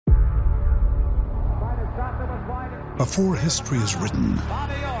Before history is written,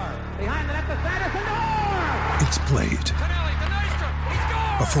 it's played.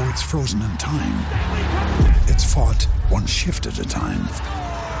 Before it's frozen in time, it's fought one shift at a time.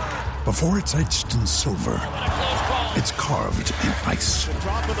 Before it's etched in silver, it's carved in ice.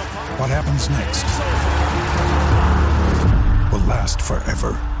 What happens next will last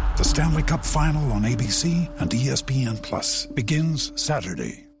forever. The Stanley Cup Final on ABC and ESPN Plus begins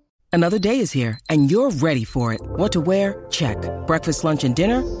Saturday. Another day is here, and you're ready for it. What to wear? Check. Breakfast, lunch, and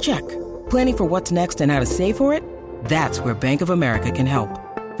dinner? Check. Planning for what's next and how to save for it? That's where Bank of America can help.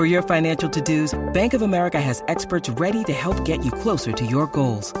 For your financial to-dos, Bank of America has experts ready to help get you closer to your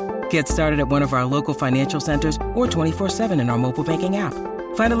goals. Get started at one of our local financial centers or 24/7 in our mobile banking app.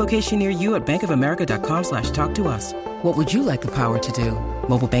 Find a location near you at bankofamerica.com/talktous. What would you like the power to do?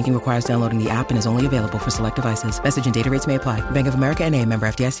 Mobile banking requires downloading the app and is only available for select devices. Message and data rates may apply. Bank of America N.A., member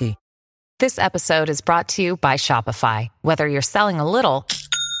FDIC. This episode is brought to you by Shopify. Whether you're selling a little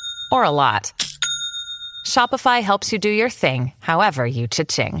or a lot, Shopify helps you do your thing, however you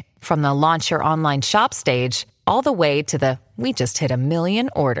cha-ching. From the launch your online shop stage, all the way to the we just hit 1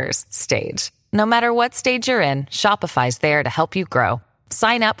 million orders stage. No matter what stage you're in, Shopify's there to help you grow.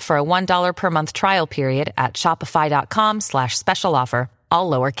 Sign up for a $1 per month trial period at shopify.com/special offer,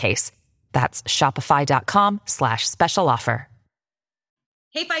 all lowercase. That's shopify.com/special offer.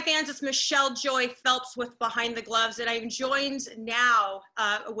 Hey, Fi fans, it's Michelle Joy Phelps with Behind the Gloves, and I'm joined now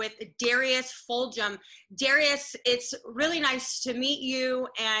with Darius Fulgham. Darius, it's really nice to meet you,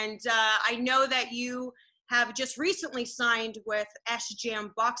 and I know that you have just recently signed with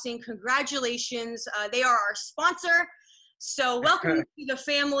SJAM Boxing. Congratulations. They are our sponsor, so welcome to the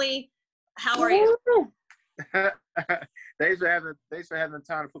family. How are you? Thanks for having the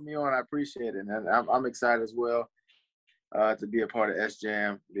time to put me on. I appreciate it, and I'm excited as well. To be a part of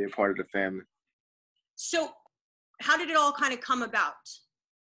SJAM, be a part of the family. So how did it all kind of come about?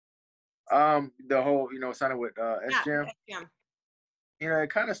 The whole, signing with SJAM. Yeah. It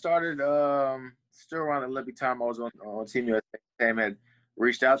kind of started still around the Olympic time. I was on Team USA. Sam had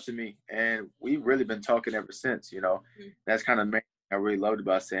reached out to me, and we've really been talking ever since, Mm-hmm. That's kind of the main thing I really loved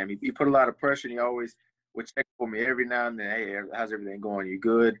about Sam. He put a lot of pressure, and he always would check for me every now and then. Hey, how's everything going? You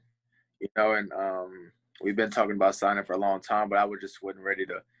good? And we've been talking about signing for a long time, but I just wasn't ready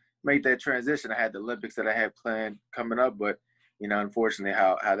to make that transition. I had the Olympics that I had planned coming up, but, unfortunately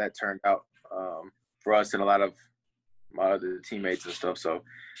how that turned out for us and a lot of my other teammates and stuff. So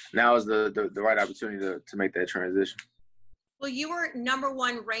now is the right opportunity to make that transition. Well, you were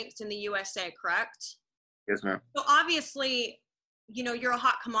 #1 ranked in the USA, correct? Yes, ma'am. So obviously, you're a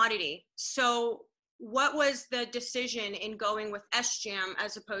hot commodity. So what was the decision in going with SJAM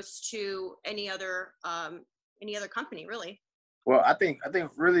as opposed to any other company, really? Well, I think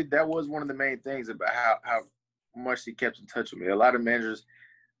really that was one of the main things about how much he kept in touch with me. A lot of managers,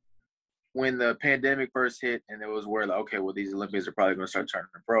 when the pandemic first hit and it was where like, okay, well, these Olympians are probably going to start turning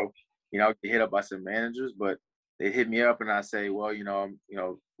pro. I'll get hit up by some managers, but they hit me up and I say, well, I'm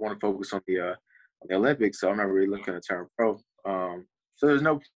want to focus on the Olympics, so I'm not really looking to turn pro. So there's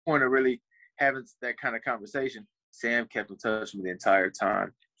no point of really having that kind of conversation. Sam kept in touch with me the entire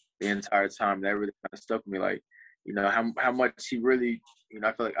time. That really kind of stuck with me, like, how much he really,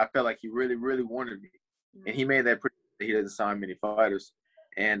 I felt like he really, really wanted me. Mm-hmm. And he made that pretty clear. He doesn't sign many fighters.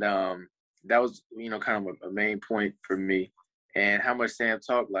 And that was, kind of a main point for me. And how much Sam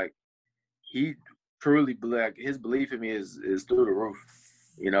talked, like, he truly, like, his belief in me is through the roof,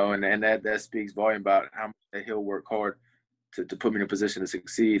 and that speaks volume about how much that he'll work hard to put me in a position to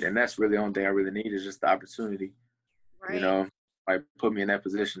succeed. And that's really the only thing I really need is just the opportunity, right. Like put me in that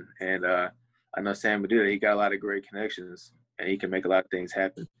position. And I know Sam would do that. He got a lot of great connections and he can make a lot of things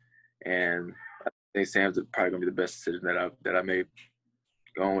happen. And I think Sam's probably gonna be the best decision that I made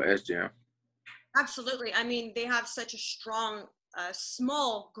going with SJAM. Absolutely. I mean, they have such a strong,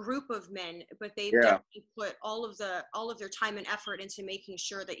 small group of men, but they definitely put all of their time and effort into making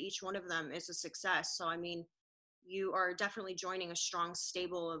sure that each one of them is a success. So, I mean, you are definitely joining a strong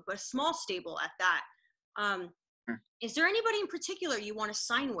stable, but a small stable at that. Is there anybody in particular you want to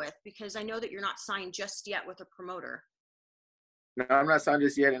sign with? Because I know that you're not signed just yet with a promoter. No, I'm not signed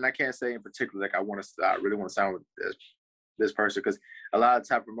just yet, and I can't say in particular like I really want to sign with this person, because a lot of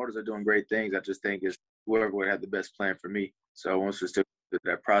top promoters are doing great things. I just think it's whoever would have the best plan for me. So once we still do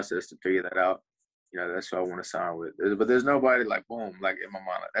that process to figure that out, that's who I want to sign with. But there's nobody like boom, like in my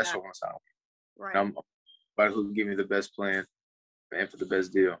mind, like, that's who I want to sign with. Right. I'm somebody who can give me the best plan and for the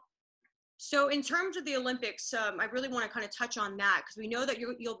best deal. So in terms of the Olympics, I really want to kind of touch on that, because we know that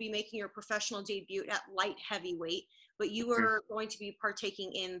you'll be making your professional debut at light heavyweight, but you are going to be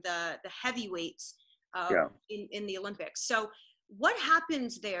partaking in the heavyweights. in the Olympics. So what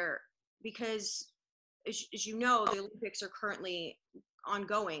happens there? Because as you know, the Olympics are currently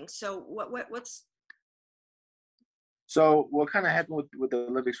ongoing. So what's So what kind of happened with the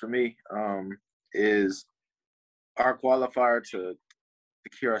Olympics for me is our qualifier to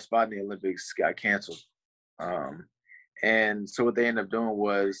secure our spot in the Olympics got canceled. And so what they ended up doing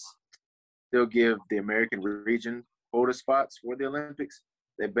was they'll give the American region quota spots for the Olympics.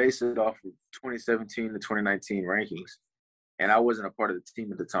 They base it off of 2017 to 2019 rankings. And I wasn't a part of the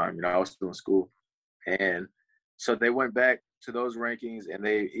team at the time. I was still in school. And so they went back to those rankings, and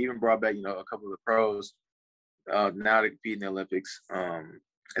they even brought back, a couple of the pros now to compete in the Olympics. And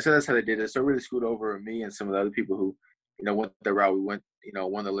so that's how they did it. So it really screwed over me and some of the other people who, went the route. We went,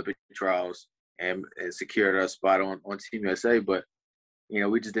 won the Olympic trials and secured our spot on Team USA. But,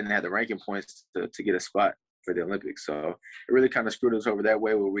 we just didn't have the ranking points to get a spot for the Olympics. So it really kind of screwed us over that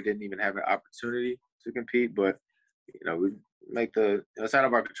way, where we didn't even have an opportunity to compete. But, we make it's out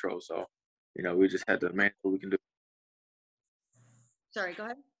of our control. So, we just had to manage what we can do. Sorry, go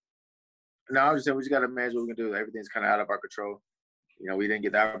ahead. No, I was just saying we just got to manage what we can do. Everything's kind of out of our control. We didn't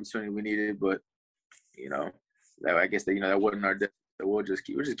get the opportunity we needed, but, I guess that wasn't our destiny. So we'll just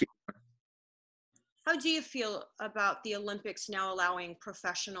keep going. How do you feel about the Olympics now allowing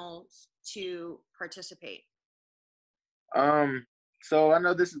professionals to participate? So I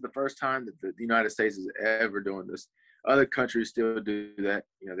know this is the first time that the United States is ever doing this. Other countries still do that.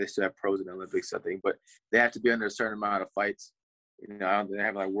 They still have pros in the Olympics, I think, but they have to be under a certain amount of fights. They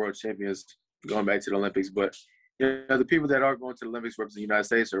have like world champions going back to the Olympics, but the people that are going to the Olympics representing the United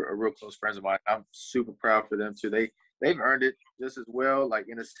States are real close friends of mine. I'm super proud for them too. They've earned it just as well, like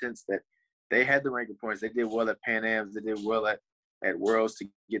in a sense that they had the ranking points. They did well at Pan Ams. They did well at Worlds to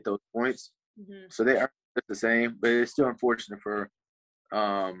get those points. Mm-hmm. So they earned it the same, but it's still unfortunate for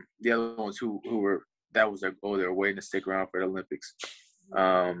the other ones who were, that was their goal. They were waiting to stick around for the Olympics.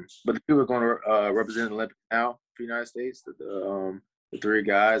 But the people going to represent the Olympics now for the United States, the three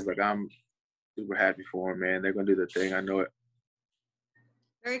guys, like I'm super happy for them, man. They're going to do their thing. I know it.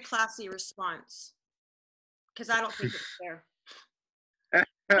 Very classy response, because I don't think it's fair.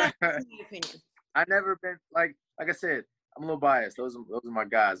 That's my opinion. I never been like I said, I'm a little biased. Those are my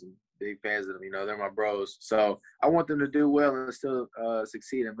guys. I'm big fans of them. They're my bros. So I want them to do well and still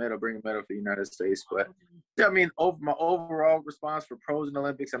succeed and bring a medal for the United States. But yeah, my overall response for pros in the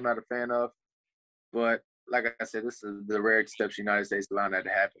Olympics, I'm not a fan of. But like I said, this is the rare exception United States allowing that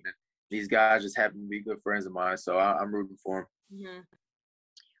to happen. And these guys just happen to be good friends of mine, so I'm rooting for them. Mm-hmm.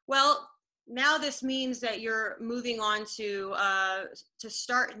 Well, now this means that you're moving on to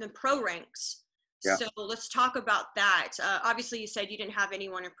start in the pro ranks. Yeah. So let's talk about that. Obviously, you said you didn't have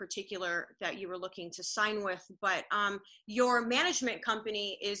anyone in particular that you were looking to sign with, but your management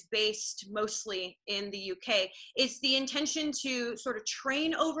company is based mostly in the UK. Is the intention to sort of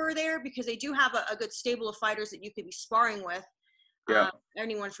train over there, because they do have a good stable of fighters that you could be sparring with? Yeah.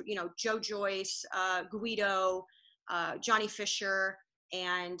 Anyone for Joe Joyce, Guido, Johnny Fisher,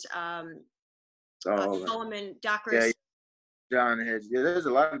 and Solomon Darius. Yeah. John Hedge. Yeah, there's a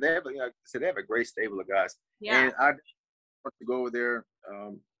lot of them. Like I said, they have a great stable of guys. Yeah. And I want to go over there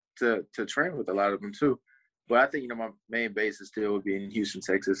to train with a lot of them too. But I think my main base is still would be in Houston,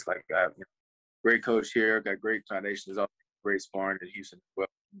 Texas. Like I have great coach here, got great foundations, also great sparring in Houston as well.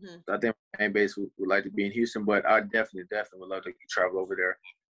 Mm-hmm. So I think my main base would like to be in Houston, but I definitely would love to travel over there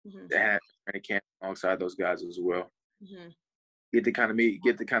to have training camp alongside those guys as well. Mm-hmm. Get to kind of meet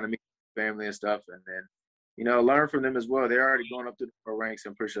family and stuff, and then learn from them as well. They're already going up to the pro ranks.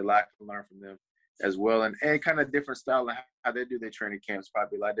 I'm pretty sure a lot can learn from them as well. And kind of different style of how they do their training camps,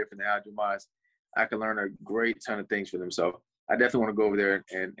 probably a lot different than how I do mine. I can learn a great ton of things from them. So I definitely want to go over there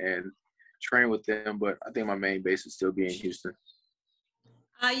and train with them. But I think my main base is still being Houston.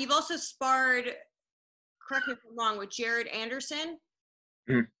 You've also sparred, correct me if I'm wrong, with Jared Anderson.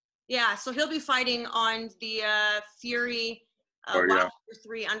 Mm-hmm. Yeah, so he'll be fighting on the Fury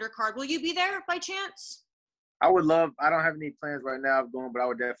 3 undercard. Will you be there by chance? I would love. I don't have any plans right now of going, but I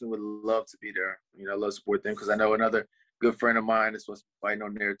would definitely would love to be there. Love to support them, because I know another good friend of mine is supposed to be fighting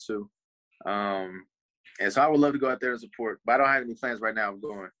on there too. And so I would love to go out there and support, but I don't have any plans right now of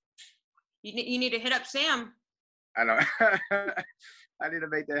going. You need to hit up Sam. I know. I need to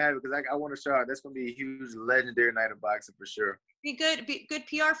make that happen, because I want to show out. That's going to be a huge, legendary night of boxing for sure. Be good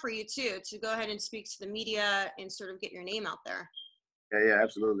PR for you too, to go ahead and speak to the media and sort of get your name out there. Yeah,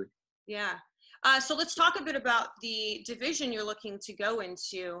 absolutely. Yeah. So let's talk a bit about the division you're looking to go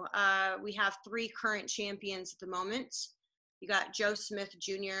into. We have 3 current champions at the moment. You got Joe Smith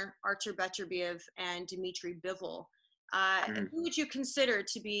Jr., Artur Beterbiev, and Dmitry Bivol. Who would you consider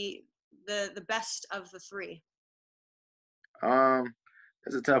to be the best of the three?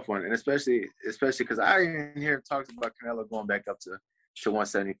 That's a tough one, and especially because I didn't hear talks about Canelo going back up to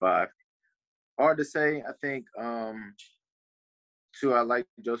 175. Hard to say. I think too. I like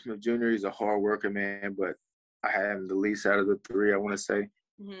Joe Smith Jr. He's a hard worker, man, but I had him the least out of the three, I want to say.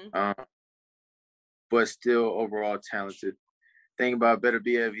 But still overall talented. Thing about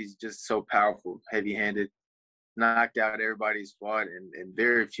Beterbiev, he's just so powerful, heavy-handed, knocked out everybody he's fought, and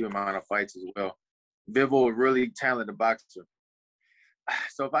very few amount of fights as well. Bivol, a really talented boxer.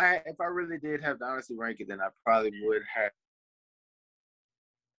 So if I really did have to honestly rank it, then I probably would have.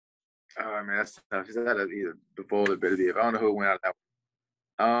 Oh man, that's tough. Is that either Bivol or Beterbiev? I don't know who went out of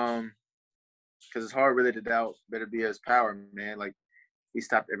that one. Because it's hard really to doubt Beterbiev's power, man. Like he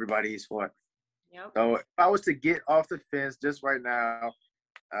stopped everybody he's fought. Yep. So if I was to get off the fence just right now,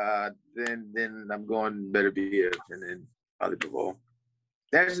 then I'm going Beterbiev and then probably Bivol.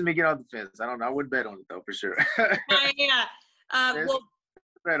 That's just me getting off the fence. I don't know. I wouldn't bet on it though for sure. Yeah. Well,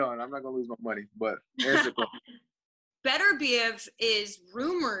 bet on it. I'm not gonna lose my money, but there's a question. Beterbiev is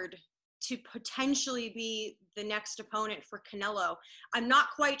rumored to potentially be the next opponent for Canelo. I'm not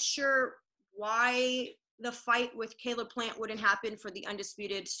quite sure why the fight with Caleb Plant wouldn't happen for the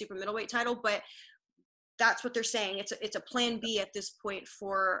undisputed super middleweight title, but that's what they're saying. It's a plan B at this point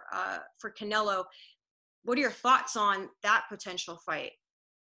for Canelo. What are your thoughts on that potential fight?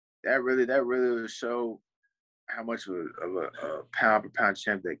 That really would show how much of a pound for pound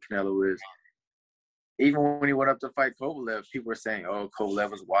champ that Canelo is. Even when he went up to fight Kovalev, people were saying, "Oh, Kovalev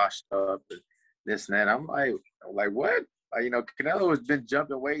was washed up and this and that." I'm like, what? Canelo has been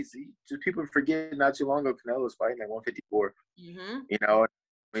jumping weights. People forget not too long ago Canelo was fighting at 154. He's all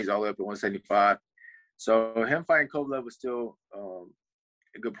the way up to 175. So him fighting Kovalev was still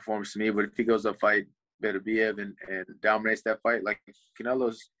a good performance to me. But if he goes up fight Beterbiev and dominates that fight, like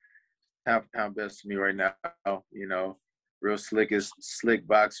Canelo's pound for pound best to me right now. Real slick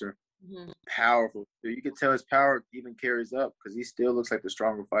boxer. Powerful. You can tell his power even carries up because he still looks like the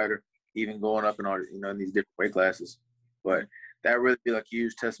stronger fighter, even going up in all in these different weight classes. But that really be like a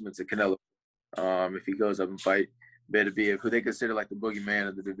huge testament to Canelo. If he goes up and fight Beterbiev, who they consider like the boogeyman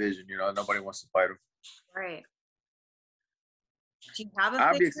of the division, nobody wants to fight him. Right. Do you have a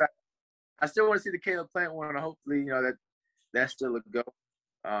I'll be excited. I still want to see the Caleb Plant one. Hopefully, that's still a go.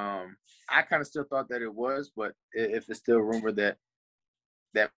 I kind of still thought that it was, but if it's still rumored that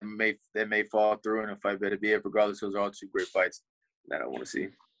may fall through and fight Beterbiev, regardless, those are all two great fights that I want to see.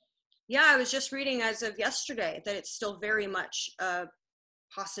 Yeah, I was just reading as of yesterday that it's still very much a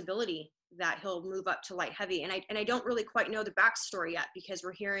possibility that he'll move up to light heavy. And I don't really quite know the backstory yet because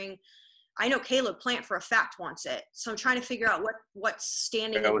we're hearing, I know Caleb Plant for a fact wants it. So I'm trying to figure out what's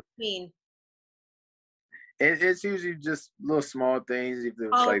standing in between. It's usually just little small things, if it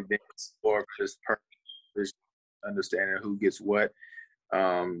was like this or just understanding who gets what.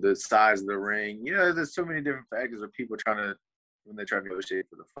 The size of the ring, there's so many different factors where people when they try to negotiate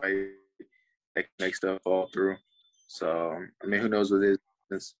for the fight, they can make stuff fall through. So, who knows what it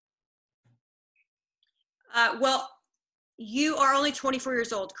is? Well, you are only 24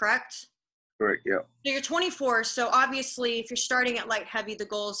 years old, correct? Correct, yeah. So you're 24, so obviously if you're starting at light heavy, the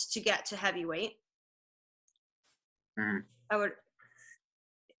goal is to get to heavyweight. Mm-hmm.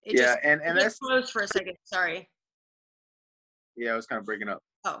 And that's closed for a second, sorry. Yeah, I was kind of breaking up.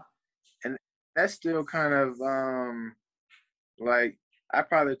 Oh. And that's still kind of I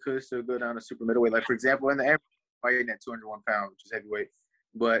probably could still go down to super middleweight. Like, for example, in the average fighting at 201 pounds, which is heavyweight.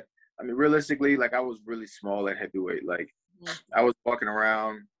 But, realistically, I was really small at heavyweight. I was walking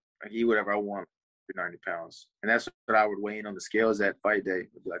around, eat whatever I want, 90 pounds. And that's what I would weigh in on the scales at fight day. It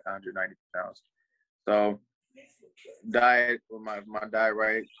would be like 190 pounds. So, diet, my diet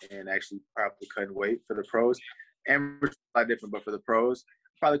right, and actually probably cutting weight for the pros. And it's a lot different, but for the pros,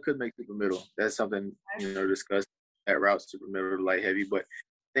 probably could make super middle. That's something discussed that route, super middle to light heavy. But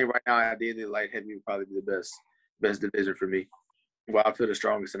I think right now, ideally, light heavy would probably be the best division for me. Well, I feel the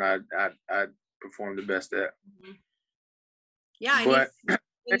strongest, and I perform the best at. Yeah, but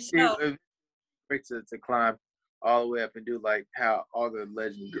it's great to climb all the way up and do how all the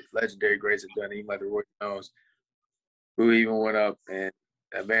legendary greats have done. Even like the Roy Jones, who even went up, and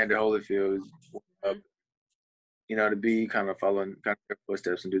Evander Holyfield went up. To be kind of following kind of their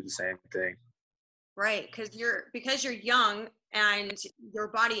footsteps and do the same thing. Right, because you're young and your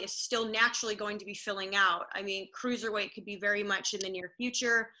body is still naturally going to be filling out. Cruiserweight could be very much in the near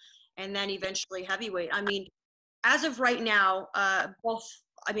future, and then eventually heavyweight. As of right now, both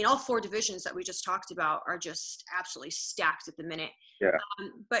I mean, all 4 divisions that we just talked about are just absolutely stacked at the minute. Yeah.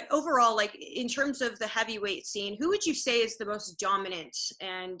 But overall, like in terms of the heavyweight scene, who would you say is the most dominant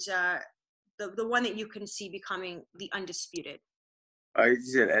and the one that you can see becoming the undisputed? You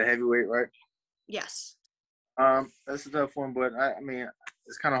said at heavyweight, right? Yes. That's a tough one, but I mean,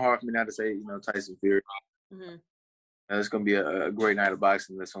 it's kind of hard for me not to say, Tyson Fury. Mm-hmm. It's going to be a great night of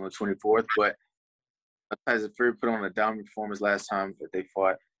boxing. That's on the 24th, but Tyson Fury put on a dominant performance last time that they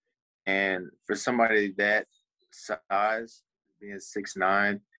fought, and for somebody that size, being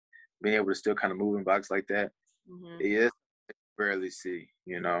 6'9", being able to still kind of move and box like that, mm-hmm. Rarely see,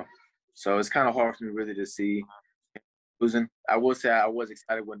 So it's kind of hard for me really to see him losing. I will say I was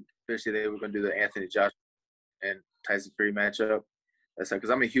excited when especially they were going to do the Anthony Joshua and Tyson Fury matchup. That's because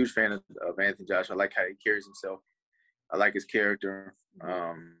I'm a huge fan of Anthony Joshua. I like how he carries himself. I like his character.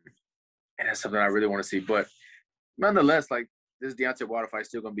 And that's something I really want to see. But nonetheless, like, this Deontay Wilder fight is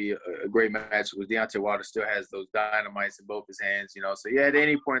still going to be a great match because Deontay Wilder still has those dynamites in both his hands, So, yeah, at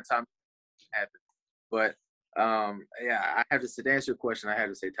any point in time, it can happen. But, I have to say, to answer your question, I have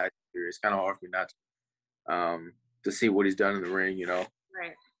to say Tyson Fury. It's kind of hard for me not to see what he's done in the ring,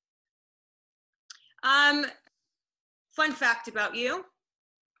 Right. Fun fact about you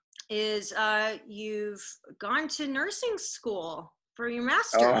is you've gone to nursing school for your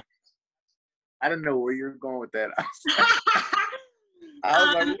master's. Oh, I didn't know where you were going with that.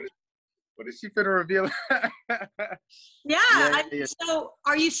 I was like, what is she finna reveal? Yeah. So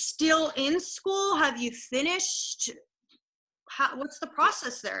are you still in school? Have you finished? What's the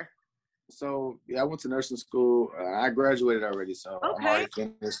process there? So, I went to nursing school. I graduated already, so okay.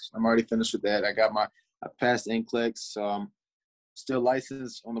 I'm already finished with that. I passed NCLEX, so I'm still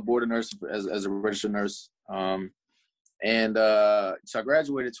licensed on the board of nursing as a registered nurse. So I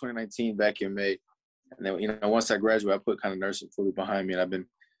graduated 2019 back in May. And then, once I graduated, I put kind of nursing fully behind me, and I've been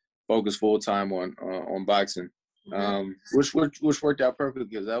focused full time on boxing, which worked out perfectly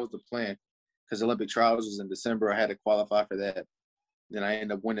because that was the plan. Because Olympic trials was in December, I had to qualify for that. Then I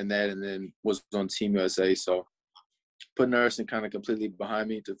ended up winning that, and then was on Team USA. So put nursing kind of completely behind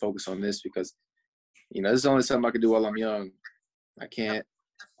me to focus on this because, this is the only something I can do while I'm young. I can't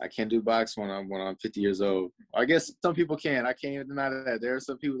do boxing when I'm 50 years old. I guess some people can. I can't deny that. There are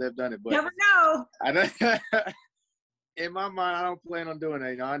some people that have done it, but never know. In my mind, I don't plan on doing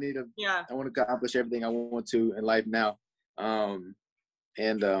that. I want to accomplish everything I want to in life now.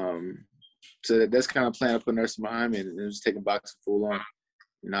 So that's kind of plan. I put nursing behind me and just taking boxing full on.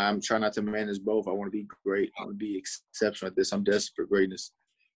 I'm trying not to manage both. I want to be great. I want to be exceptional at this. I'm desperate for greatness,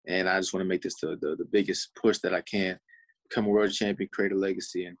 and I just want to make this the biggest push that I can. Become a world champion, create a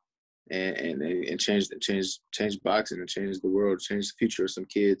legacy, and change boxing and change the world, change the future of some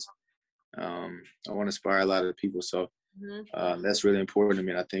kids. I want to inspire a lot of people, so that's really important to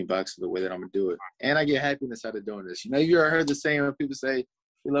me. And I think boxing is the way that I'm gonna do it, and I get happiness out of doing this. You ever heard the saying when people say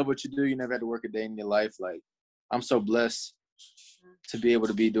you love what you do, you never had to work a day in your life. Like, I'm so blessed to be able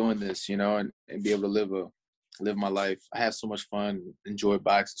to be doing this, and be able to live my life. I have so much fun, enjoy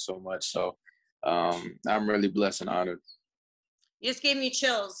boxing so much, so I'm really blessed and honored. You just gave me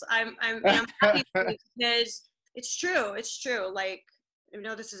chills. I'm happy because it's true. It's true. Like,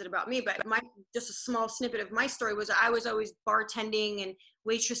 this isn't about me, but just a small snippet of my story was I was always bartending and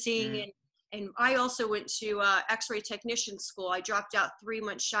waitressing, and I also went to X-ray technician school. I dropped out 3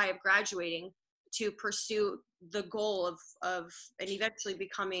 months shy of graduating to pursue the goal of and eventually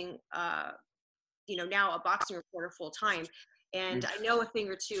becoming, now a boxing reporter full time. And I know a thing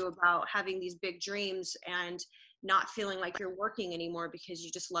or two about having these big dreams and not feeling like you're working anymore because you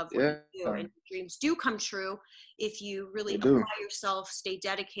just love what you do. And dreams do come true if you really apply yourself, stay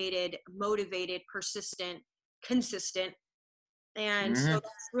dedicated, motivated, persistent, consistent. And so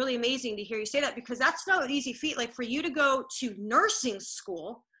it's really amazing to hear you say that because that's not an easy feat. Like for you to go to nursing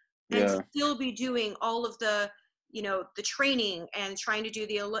school and still be doing all of the, the training and trying to do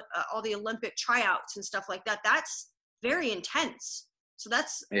all the Olympic tryouts and stuff like that, that's very intense. So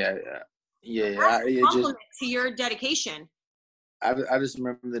that's a compliment to your dedication. I just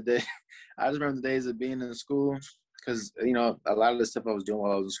remember the day. I just remember the days of being in school because a lot of the stuff I was doing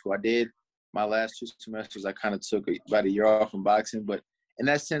while I was in school. I did my last 2 semesters. I kind of took about a year off from boxing, but in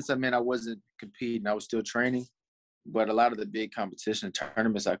that sense, I wasn't competing. I was still training, but a lot of the big competition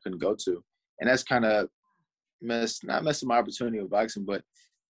tournaments I couldn't go to, and that's kind of not messing my opportunity with boxing, but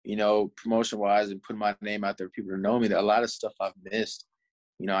promotion wise and putting my name out there for people to know me. That a lot of stuff I've missed.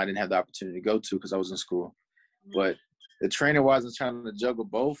 I didn't have the opportunity to go to because I was in school. But the training wise and trying to juggle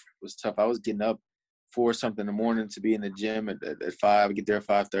both was tough. I was getting up 4 something in the morning to be in the gym at 5, get there at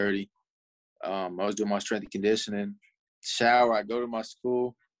 5:30. I was doing my strength and conditioning. shower, I'd go to my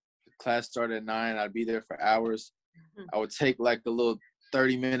school. The class started at 9. I'd be there for hours. I would take like a little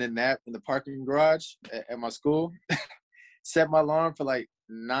 30-minute nap in the parking garage at my school. Set my alarm for like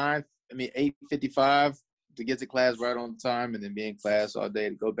 8:55 to get to class right on time, and then be in class all day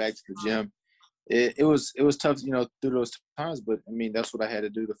to go back to the gym. It was tough, through those times, but I mean, that's what I had to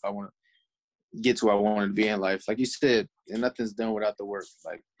do if I want to get to where I wanted to be in life. Like you said, and nothing's done without the work.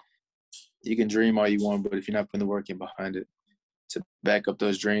 Like, you can dream all you want, but if you're not putting the work in behind it to back up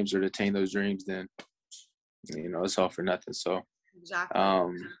those dreams or to attain those dreams, then it's all for nothing. So exactly.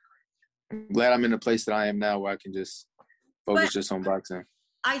 I'm glad I'm in the place that I am now, where I can just focus just on boxing.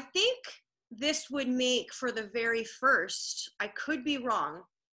 I think this would make for the very first, I could be wrong,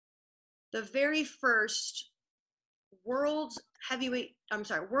 the very first world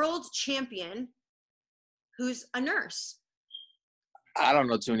champion who's a nurse. I don't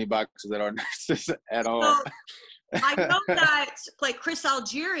know too many boxers that are nurses at all. So, I know that like Chris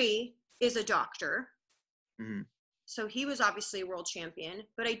Algieri is a doctor. Mm-hmm. So he was obviously a world champion,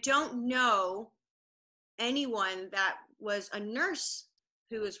 but I don't know anyone that was a nurse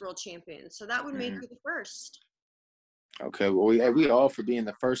who was world champion. So that would make you the first. Okay, well, we all for being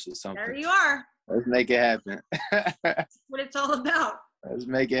the first or something. There you are. Let's make it happen. That's what it's all about. Let's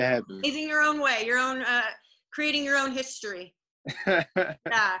make it happen. Blazing your own way, creating your own history.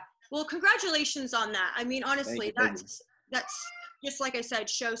 Yeah. Well, congratulations on that. I mean, honestly, that's just like I said,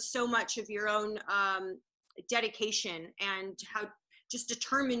 shows so much of your own dedication and how just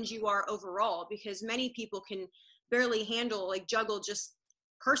determined you are overall, because many people can barely juggle just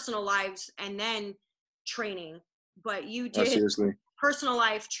personal lives and then training, but you did personal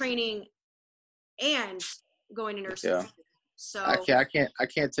life, training, and going to nursing. Yeah. So I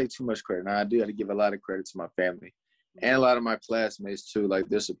can't take too much credit. Now, I do have to give a lot of credit to my family and a lot of my classmates too. Like,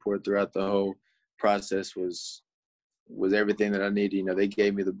 their support throughout the whole process was everything that I needed. They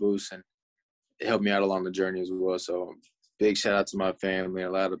gave me the boost and it helped me out along the journey as well. So big shout out to my family and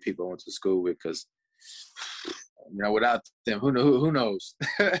a lot of people I went to school with, because without them, who knows?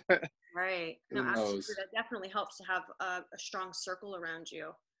 Right. Who knows? Absolutely. That definitely helps to have a strong circle around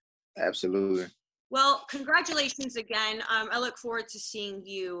you. Absolutely. Well, congratulations again. I look forward to seeing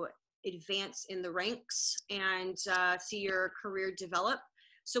you advance in the ranks and see your career develop.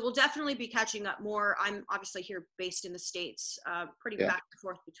 So we'll definitely be catching up more. I'm obviously here based in the States, pretty back and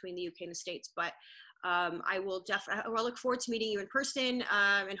forth between the UK and the States, but I will look forward to meeting you in person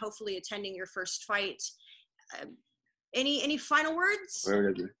and hopefully attending your first fight. Any final words?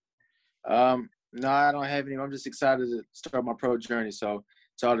 No, I don't have any. I'm just excited to start my pro journey. So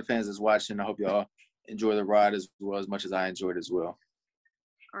to all the fans that's watching, I hope you all enjoy the ride as much as I enjoyed as well.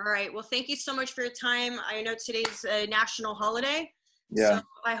 All right. Well, thank you so much for your time. I know today's a national holiday. Yeah. So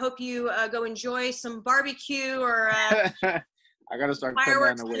I hope you go enjoy some barbecue or I got to start cutting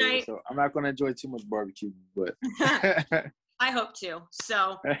down the weight. tonight. So I'm not going to enjoy too much barbecue, but I hope to.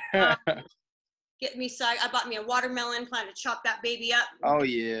 So get me I bought me a watermelon, plan to chop that baby up. Oh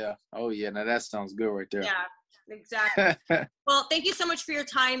yeah. Now that sounds good right there. Yeah, exactly. Well, thank you so much for your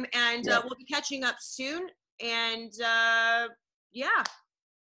time, and we'll be catching up soon. And yeah.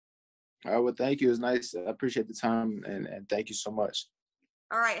 All right. Well, thank you. It was nice. I appreciate the time, and thank you so much.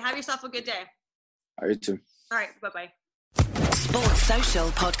 All right. Have yourself a good day. All right, you too. All right. Bye-bye. Sports Social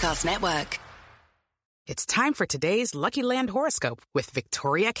Podcast Network. It's time for today's Lucky Land horoscope with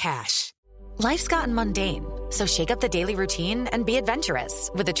Victoria Cash. Life's gotten mundane, so shake up the daily routine and be adventurous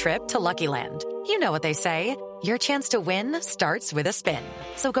with a trip to Lucky Land. You know what they say, your chance to win starts with a spin.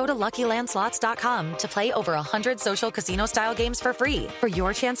 So go to LuckyLandSlots.com to play over 100 social casino-style games for free for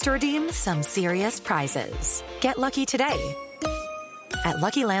your chance to redeem some serious prizes. Get lucky today at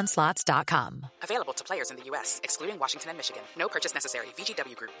LuckyLandSlots.com. Available to players in the U.S., excluding Washington and Michigan. No purchase necessary.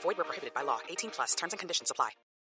 VGW Group. Void where prohibited by law. 18+. Terms and conditions apply.